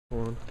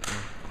One.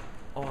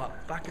 Oh,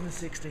 back in the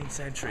 16th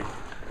century,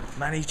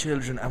 many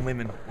children and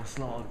women were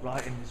slaughtered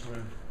right in this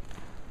room.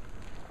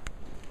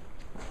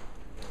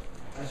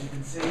 As you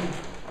can see,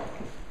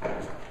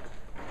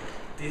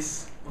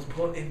 this was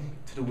put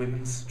into the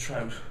women's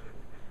throat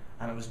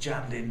and it was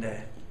jammed in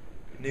there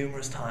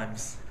numerous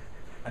times,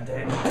 and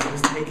then it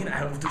was taken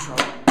out of the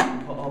throat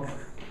and put up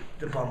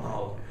the bum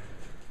hole.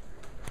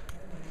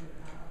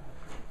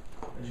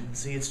 As you can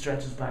see, it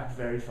stretches back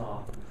very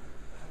far.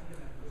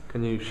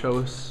 Can you show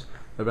us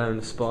around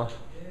the spot?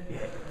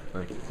 Yeah.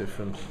 Like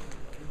different.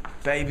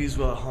 Babies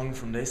were hung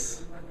from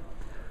this.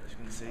 As you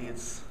can see,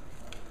 it's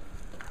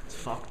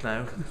fucked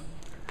now.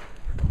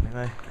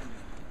 Anyway.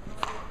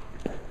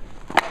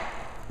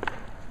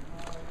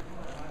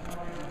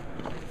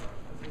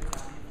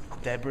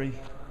 Debris. You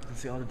can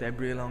see all the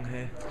debris along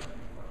here.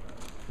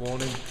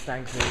 Warning,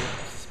 stand clear,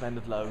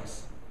 suspended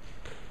loads.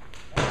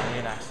 Maybe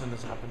an accident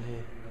has happened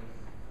here.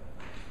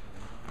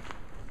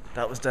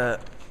 That was the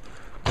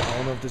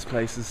owner of this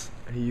place.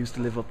 He used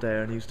to live up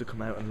there and he used to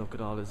come out and look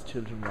at all his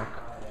children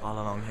work all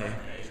along here.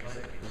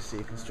 You see,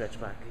 it can stretch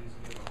back.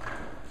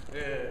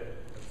 Yeah.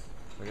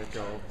 Look at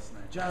Joe.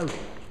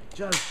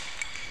 Joe!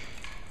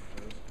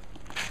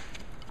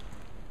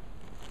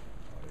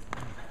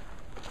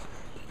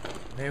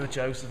 I'm here with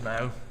Joeseph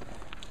now.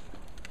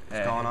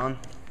 What's going on?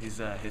 He's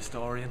a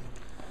historian.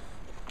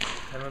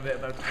 Tell him a bit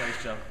about the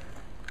place, Joe.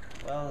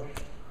 Well,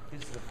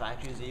 this is the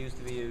factories that used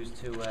to be used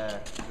to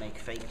make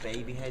fake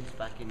baby heads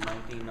back in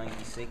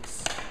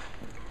 1996.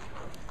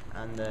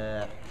 And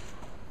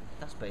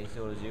that's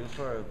basically what it was used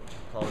for. It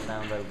closed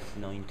down about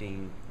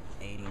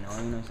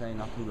 1989, I say,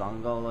 not too long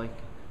ago. Like,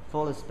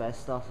 full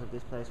asbestos. If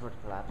this place were to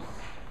collapse,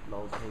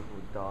 loads of people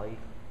would die.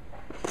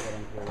 Get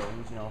into your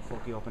rooms, you know,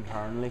 fuck you up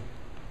internally.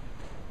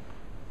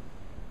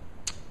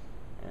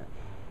 Yeah.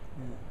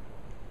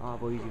 Oh,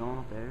 boys, you going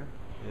up there?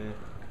 Yeah.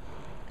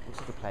 Looks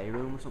like a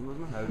playroom or something,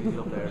 doesn't it? How do you get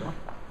up there, though?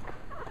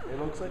 It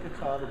looks like a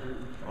Call of Duty.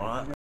 Alright.